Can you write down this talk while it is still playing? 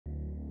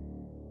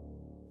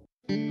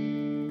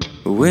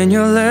when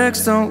your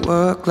legs don't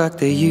work like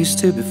they used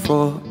to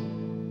before,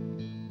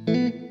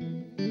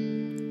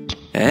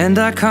 and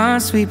I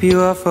can't sweep you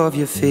off of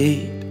your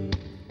feet.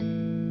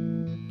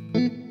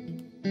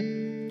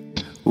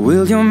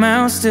 Will your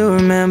mouth still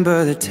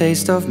remember the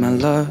taste of my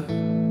love?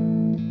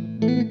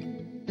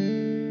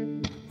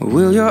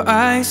 Will your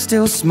eyes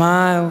still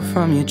smile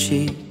from your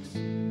cheeks?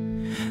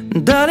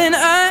 Darling,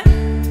 I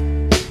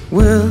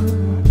will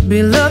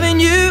be loving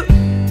you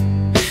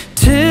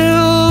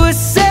till we're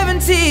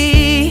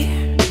 70.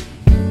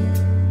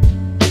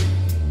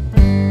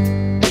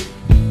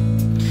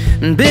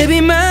 And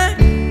baby, my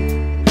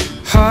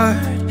heart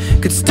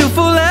could still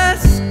fall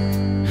as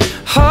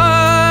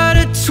hard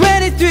at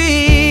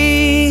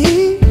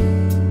 23.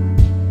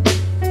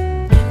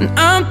 And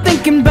I'm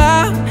thinking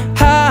about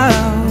how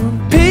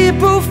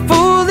people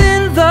fall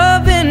in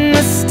love in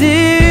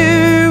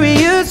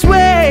mysterious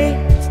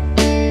ways.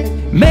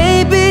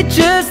 Maybe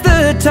just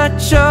the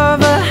touch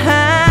of a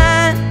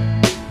hand.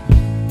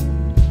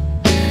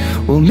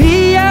 Well,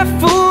 me, I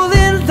fall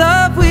in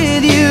love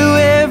with you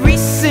every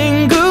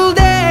single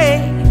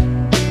day,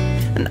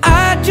 and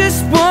I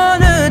just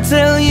wanna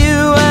tell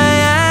you I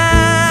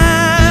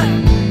am.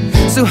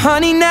 So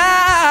honey,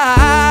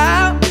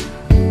 now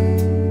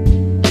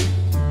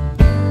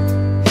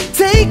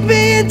take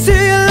me into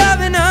your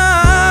loving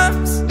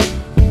arms.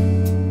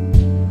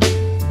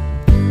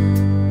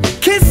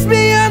 Kiss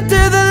me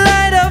under the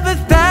light of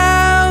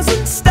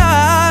 1,000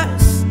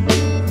 stars.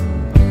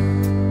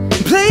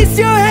 Place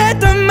your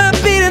head on my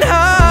beating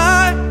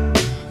heart.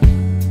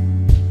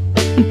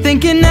 I'm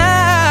thinking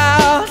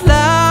out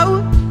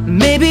loud,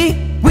 maybe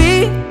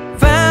we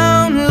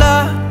found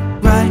love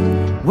right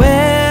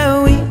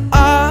where we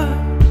are.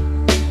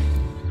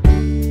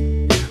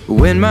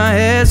 When my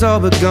hair's all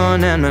but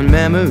gone and my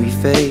memory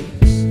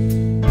fades,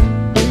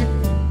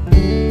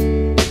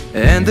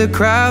 and the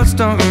crowds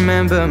don't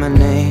remember my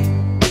name,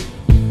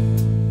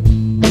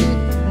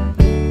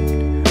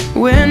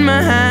 when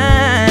my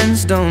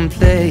hands don't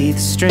play the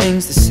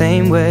strings the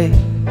same way,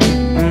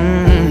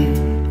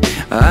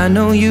 I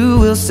know you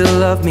will still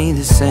love me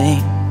the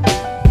same.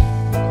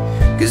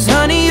 'Cause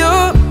honey,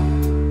 your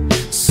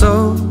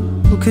soul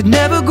could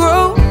never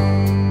grow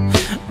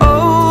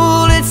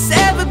old, it's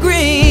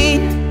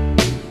evergreen.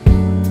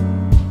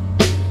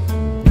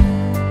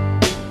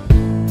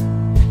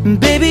 And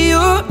baby,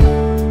 your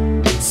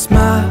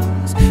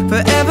smile's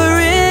forever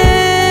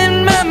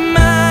in my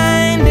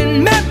mind and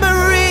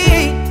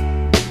memory.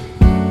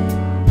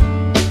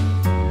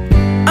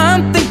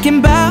 I'm thinking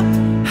about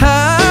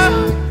how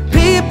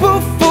people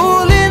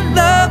fall in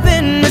love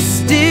in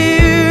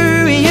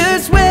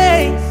mysterious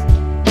ways,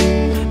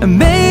 and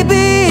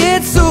maybe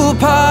it's all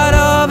part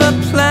of a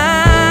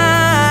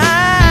plan.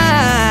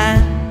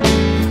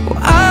 Well,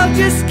 I'll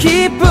just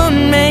keep on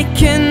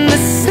making the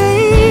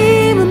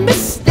same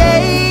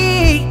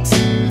mistakes,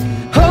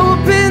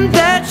 hoping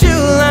that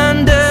you'll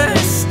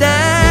understand.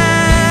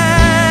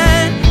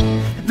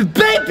 But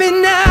baby,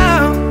 now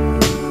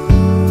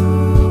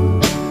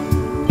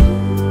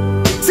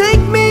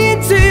take me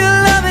into your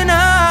loving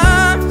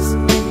arms.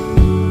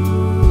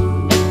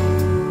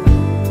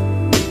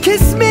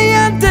 Kiss me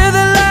under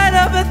the light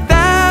of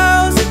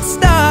 1,000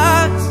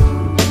 stars.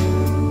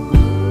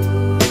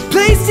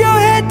 Place your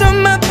head on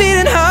my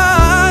beating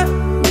heart.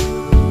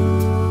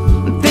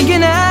 I'm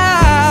thinking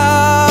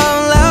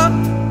out loud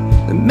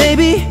that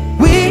maybe